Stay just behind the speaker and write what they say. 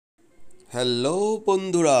Hello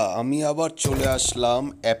বন্ধুরা, আমি আবার চলে আসলাম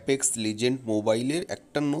অ্যাপেক্স লিজেন্ড মোবাইলের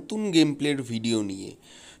একটা নতুন গেম প্লের ভিডিও নিয়ে।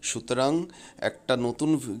 সুতরাং একটা নতুন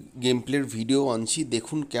গেম প্লের ভিডিও আনছি,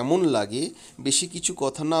 দেখুন কেমন লাগে। বেশি কিছু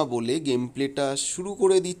কথা না বলে গেম প্লেটা শুরু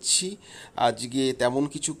করে দিচ্ছি। আজকে তেমন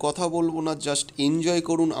কিছু কথা বলবো না, জাস্ট এনজয়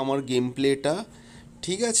করুন আমার গেম প্লেটা,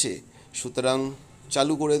 ঠিক আছে? সুতরাং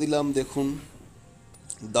চালু করে দিলাম। দেখুন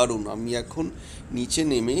দারুণ। আমি এখন নিচে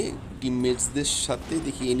নেমে টিমমেটসদের সাথে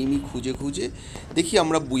দেখি এনিমি খুঁজে খুঁজে দেখি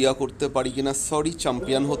আমরা বুয়া করতে পারি কিনা, সরি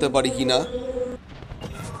চ্যাম্পিয়ন হতে পারি কিনা।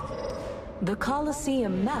 The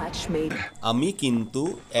Coliseum match made. আমি কিন্তু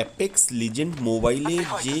অ্যাপেক্স লিজেন্ড মোবাইলে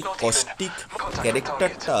যে কস্টিক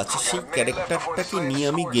ক্যারেক্টারটা আছে সেই ক্যারেক্টারটাকে নিয়ে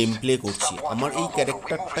আমি গেম প্লে করছি। আমার এই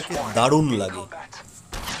ক্যারেক্টারটাকে দারুণ লাগে।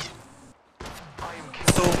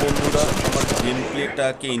 তো বন্ধুরা, আমার গেম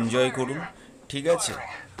প্লেটাকে এনজয় করুন, ঠিক আছে?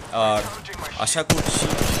 আর আশা করছি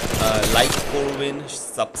লাইক করবেন,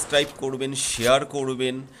 সাবস্ক্রাইব করবেন, শেয়ার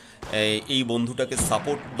করবেন। এই বন্ধুটাকে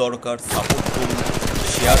সাপোর্ট দরকার, সাপোর্ট করুন,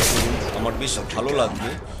 শেয়ার করুন, আমার বেশ ভালো লাগবে।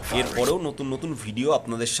 এরপরেও নতুন নতুন ভিডিও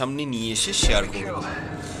আপনাদের সামনে নিয়ে এসে শেয়ার করব।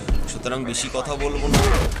 সুতরাং বেশি কথা বলবো না,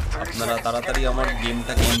 আপনারা তাড়াতাড়ি আমার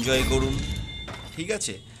গেমটাকে এনজয় করুন, ঠিক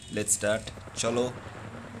আছে? Let's start. চলো,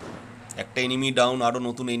 একটা এনিমি ডাউন, আরও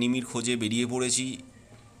নতুন এনিমির খোঁজে বেরিয়ে পড়েছি।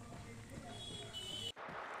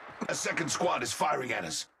 A second squad is firing at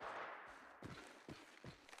us.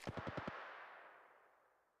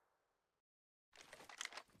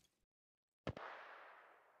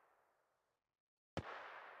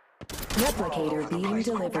 Replicator being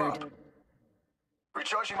delivered.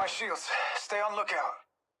 Recharging my shields. Stay on lookout.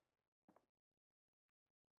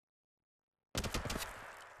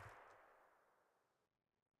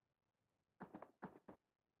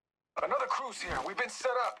 Another cruise here. We've been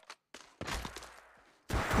set up.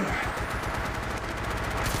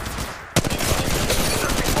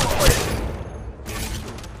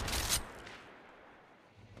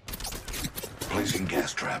 Placing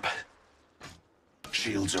gas trap.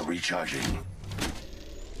 Shields are recharging.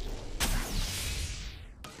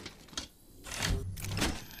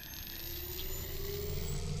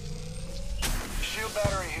 Shield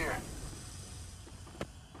battery here.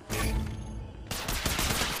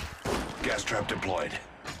 Gas trap deployed.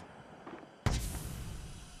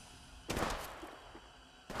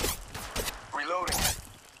 Reloading.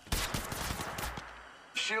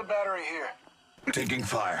 Shield battery here. Taking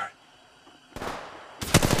fire.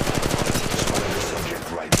 Spotted the subject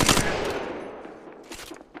right here.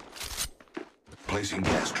 Placing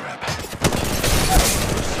gas trap.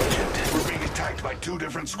 Subject. We're being attacked by two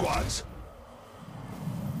different squads.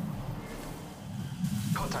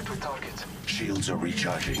 Contact with target. Shields are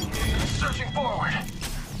recharging. Searching forward.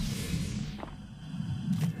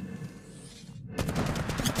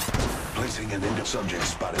 Placing an into subject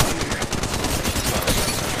spotted here.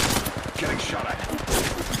 Getting shot at.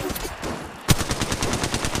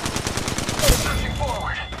 Searching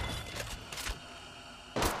forward.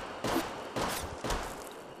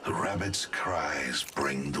 The rabbit's cries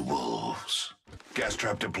bring the wolves. Gas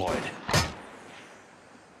trap deployed.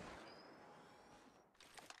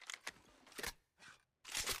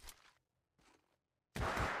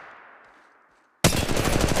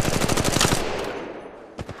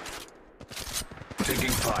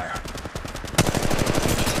 Taking fire.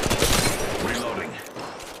 Reloading.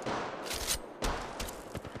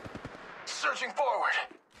 Searching forward.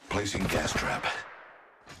 Placing gas trap.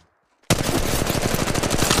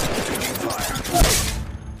 Taking fire.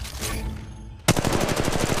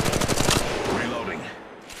 Reloading.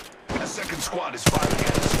 A second squad is firing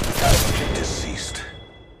at us. Subject deceased.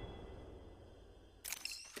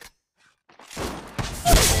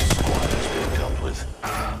 The whole squad has been dealt with.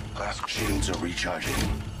 Last shields are recharging.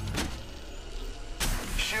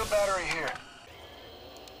 Shield battery here.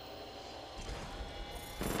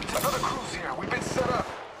 Another cruise here. We've been set up.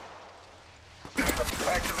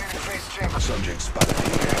 Activating phase chamber. Subject spotted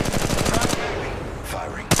here.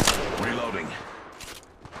 Firing. Reloading.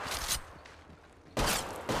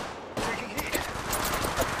 Taking heat.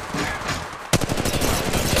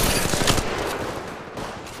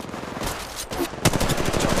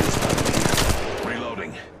 Target spotted here.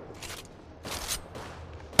 Reloading.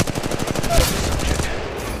 Subject.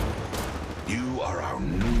 You are our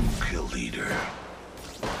new kill leader.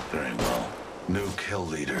 Very well. New kill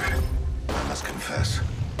leader. I must confess.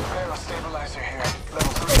 Barrel stabilizer here.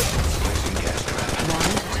 Level 3. Placing gas trap.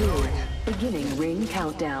 Round 2. Beginning ring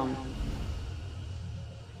countdown.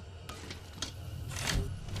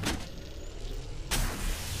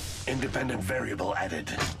 Independent variable added.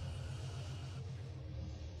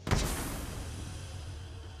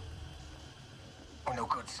 We're no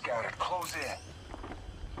goods. scattered. Close in.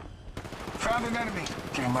 Found an enemy.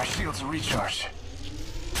 Giving my shields a recharge.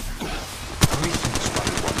 Releasing.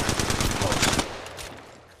 Spotted one. Close.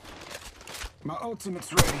 My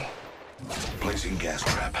ultimate's ready. Placing gas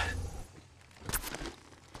trap.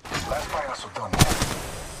 Last payaso done.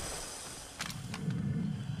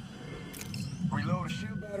 Reload a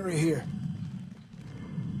shield battery here.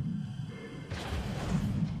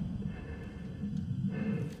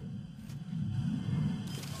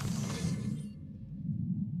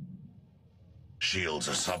 Shields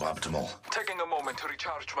are suboptimal. Taking a moment to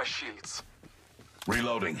recharge my shields.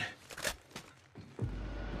 Reloading.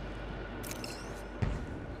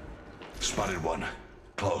 Spotted one.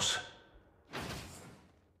 Close.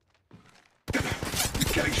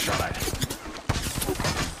 Getting shot at.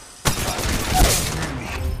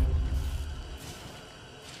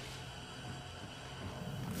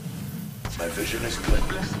 My vision is clear.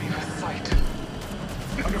 Bless me with sight.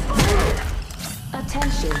 Under fire!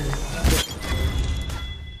 Attention.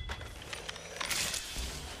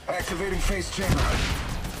 Activating phase chamber.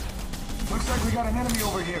 Looks like we got an enemy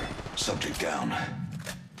over here. Subject down.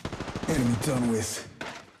 Enemy done with.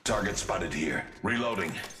 Target spotted here.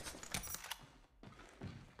 Reloading.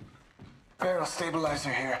 Barrel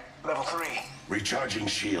stabilizer here. Level 3. Recharging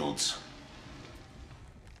shields.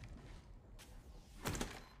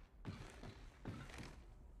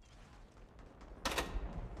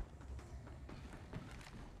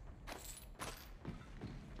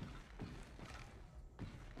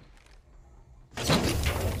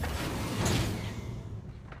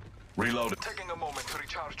 Reloading. Taking a moment to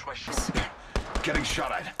recharge my shields. Getting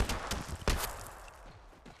shot at.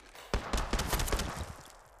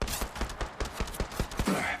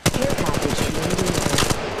 Care package being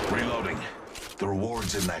delivered. Reloading. The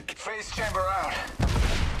rewards in that. Phase chamber out.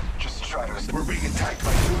 Just try to... We're being attacked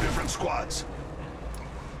by 2 different squads.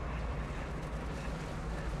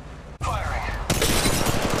 Firing.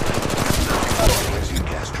 Placing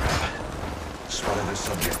gas trap. Spotted a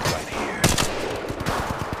subject right here.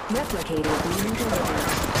 Replicator being delivered.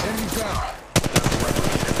 Enemy down.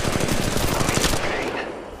 Pain.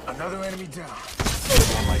 Another enemy down.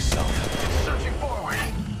 On myself. Searching forward.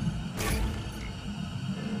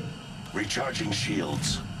 Recharging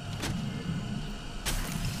shields.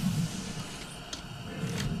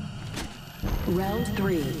 Round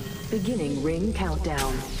 3. Beginning ring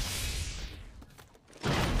countdown.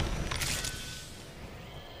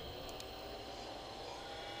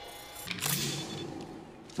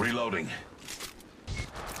 Reloading.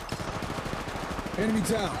 Enemy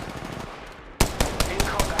down. In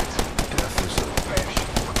contact. Death is vanished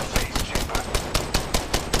with the phase chamber.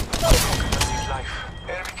 How can I save life?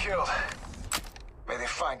 Enemy killed. May they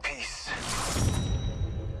find peace.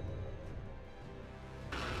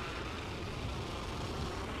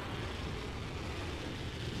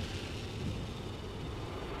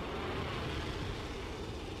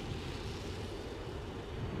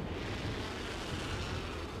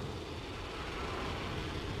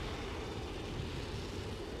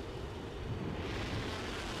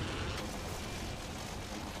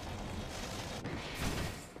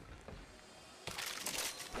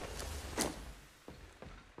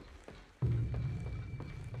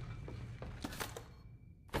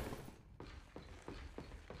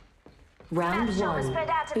 Round 1.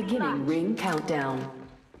 Beginning ring countdown.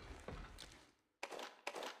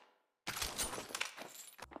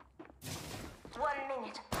 One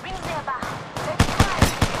minute. Ring there back.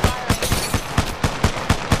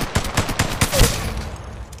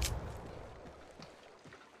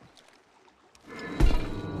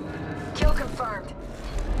 35. Kill confirmed.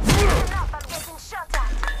 Listen up, I'm getting shot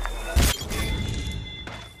at.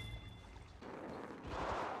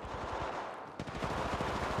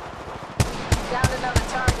 Down another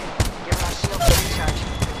target. Give my shield a recharge.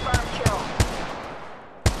 Confirm kill.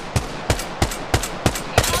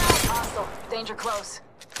 Hostile. Danger close.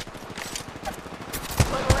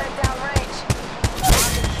 Put a leg down range.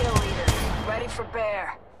 On the kill leader. Ready for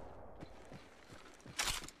bear.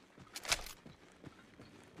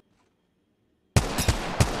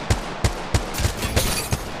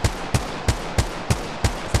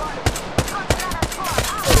 Spotted. Contact at squad.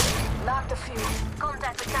 Knocked a few.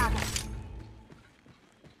 Contact the target.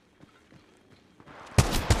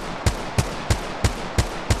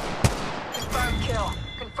 Confirm kill.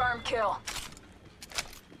 Confirm kill.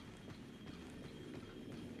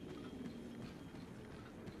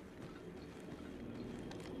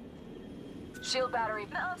 Shield battery.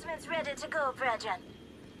 My ultimate's ready to go, brethren.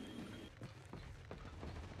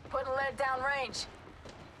 Put a lead down range.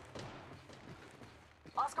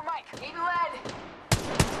 Oscar Mike, need lead.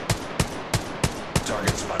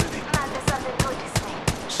 Target spotted. Man, there's something good this way.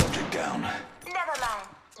 Subject down. Never mind.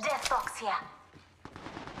 Death box here.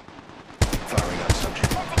 Firing on subject.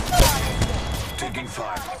 Let's explore this way. Taking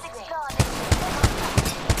fire. Let's explore this way.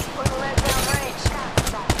 Put the lead down range.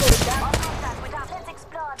 Let's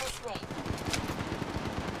explore this way.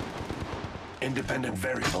 Independent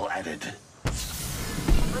variable added.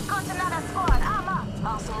 We've got another squad. Armor.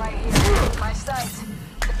 Awesome right here. My sight.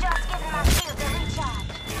 Just getting my shield to recharge.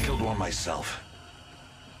 Killed one myself.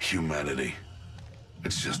 Humanity.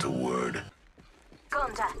 It's just a word.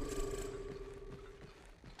 Contact.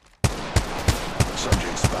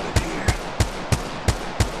 Subject spotted here.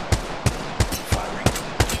 Firing.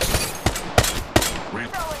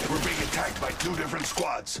 We're being attacked by 2 different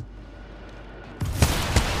squads.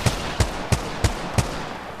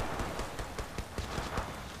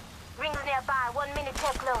 Rings nearby. 1 minute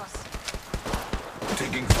till close.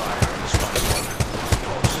 Taking fire. Spotted one.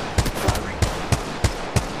 Close. Firing.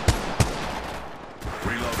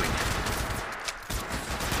 Reloading.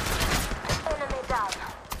 Enemy down.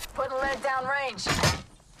 Put the lead down range.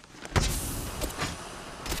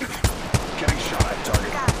 Getting shot at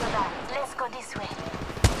target. Cancel that. Let's go this way.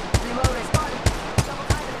 Reloading. Spotted. Double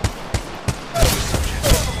targeted.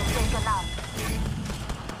 Enemy taken out.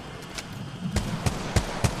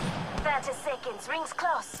 30 seconds. Rings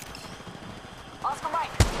close. Oscar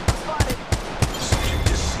Mike. Spotted. Subject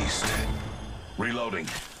deceased. Reloading.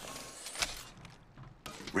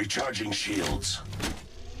 Recharging shields.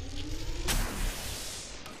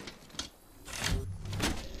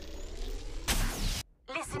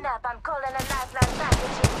 Listen up. I'm calling a lifeline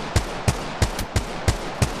package in.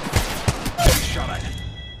 Getting shot at.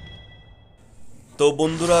 তো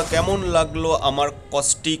বন্ধুরা, কেমন লাগলো আমার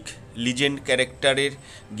caustic legend ক্যারেক্টারের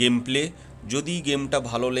game play? যদি গেমটা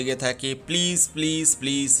ভালো লেগে থাকে প্লিজ প্লিজ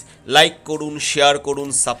প্লিজ লাইক করুন, শেয়ার করুন,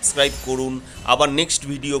 সাবস্ক্রাইব করুন। আবার নেক্সট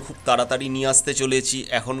ভিডিও খুব তাড়াতাড়ি নিয়ে আসতে চলেছি।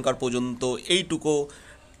 এখনকার পর্যন্ত এইটুকু।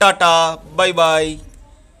 Tata, bye bye.